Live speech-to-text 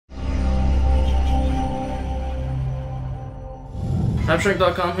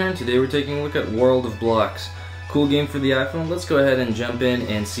appshrink.com here, and today we're taking a look at World of Blocks. Cool game for the iPhone. Let's go ahead and jump in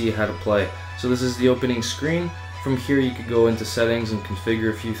and see how to play. So this is the opening screen. From here you could go into settings and configure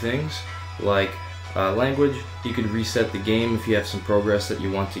a few things like language. You could reset the game if you have some progress that you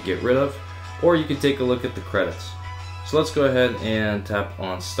want to get rid of, or you could take a look at the credits. So let's go ahead and tap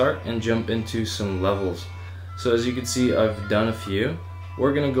on start and jump into some levels. So as you can see, I've done a few.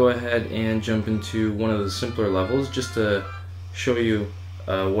 We're going to go ahead and jump into one of the simpler levels just to show you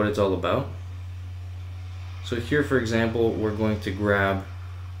what it's all about. So here, for example, we're going to grab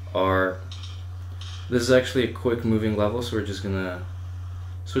this is actually a quick moving level, so we're just going to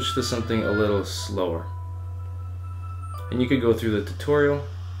switch to something a little slower. And you could go through the tutorial.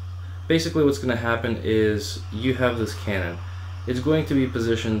 Basically what's going to happen is you have this cannon. It's going to be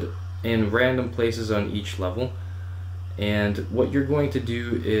positioned in random places on each level. And what you're going to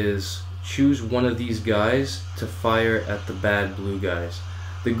do is choose one of these guys to fire at the bad blue guys.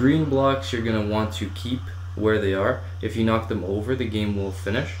 The green blocks you're going to want to keep where they are. If you knock them over, the game will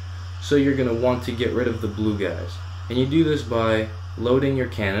finish. So you're going to want to get rid of the blue guys. And you do this by loading your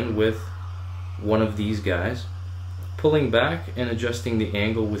cannon with one of these guys, pulling back and adjusting the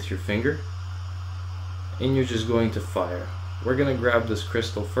angle with your finger, and you're just going to fire. We're going to grab this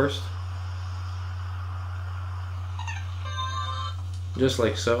crystal first. Just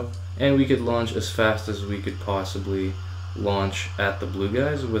like so, and we could launch as fast as we could possibly launch at the blue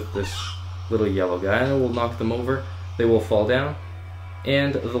guys with this little yellow guy, and it will knock them over, they will fall down,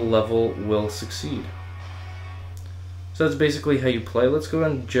 and the level will succeed. So that's basically how you play. Let's go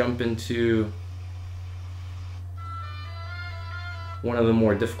and jump into one of the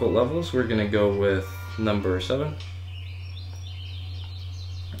more difficult levels. We're going to go with number 7.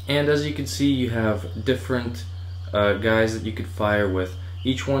 And as you can see, you have different guys that you could fire with.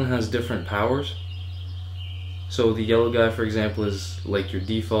 Each one has different powers. So the yellow guy, for example, is like your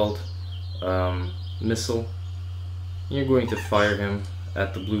default missile. You're going to fire him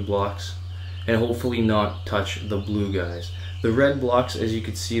at the blue blocks and hopefully not touch the blue guys. The red blocks, as you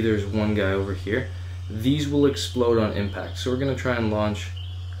can see, there's one guy over here. These will explode on impact. So we're going to try and launch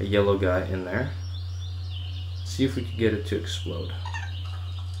a yellow guy in there. See if we can get it to explode.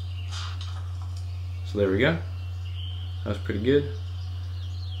 So there we go. That was pretty good.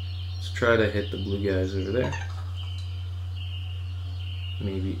 Let's try to hit the blue guys over there.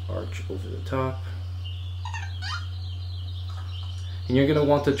 Maybe arch over the top. And you're going to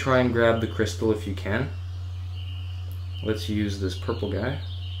want to try and grab the crystal if you can. Let's use this purple guy.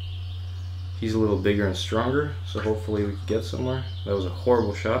 He's a little bigger and stronger, so hopefully we can get somewhere. That was a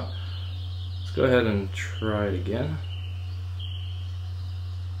horrible shot. Let's go ahead and try it again.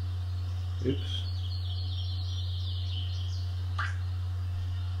 Oops.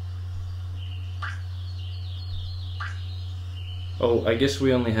 Oh, I guess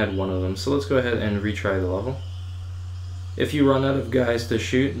we only had one of them, so let's go ahead and retry the level. If you run out of guys to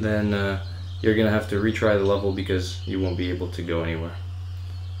shoot, then you're going to have to retry the level because you won't be able to go anywhere.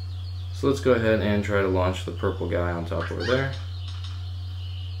 So let's go ahead and try to launch the purple guy on top over there.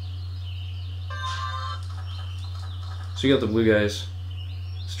 So you got the blue guys.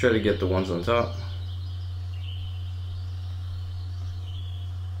 Let's try to get the ones on top.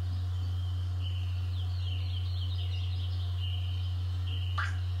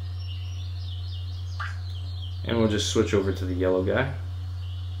 And we'll just switch over to the yellow guy.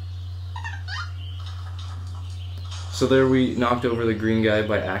 So there we knocked over the green guy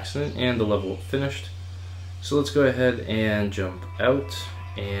by accident and the level finished. So let's go ahead and jump out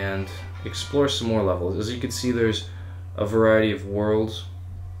and explore some more levels. As you can see, there's a variety of worlds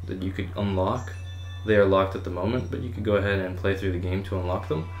that you could unlock. They are locked at the moment, but you could go ahead and play through the game to unlock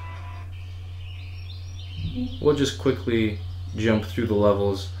them. We'll just quickly jump through the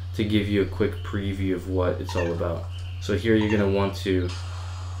levels to give you a quick preview of what it's all about. So here you're going to want to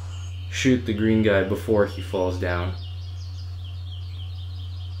shoot the green guy before he falls down.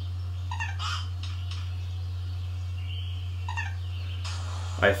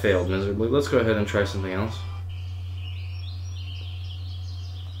 I failed miserably. Let's go ahead and try something else.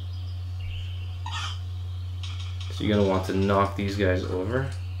 So you're going to want to knock these guys over,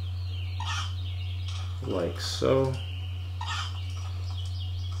 like so.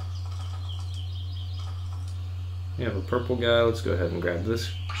 You have a purple guy. Let's go ahead and grab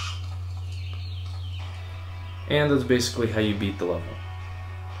this. And that's basically how you beat the level.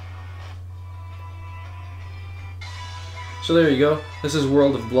 So there you go. This is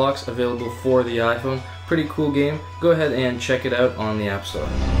World of Blocks, available for the iPhone. Pretty cool game. Go ahead and check it out on the App Store.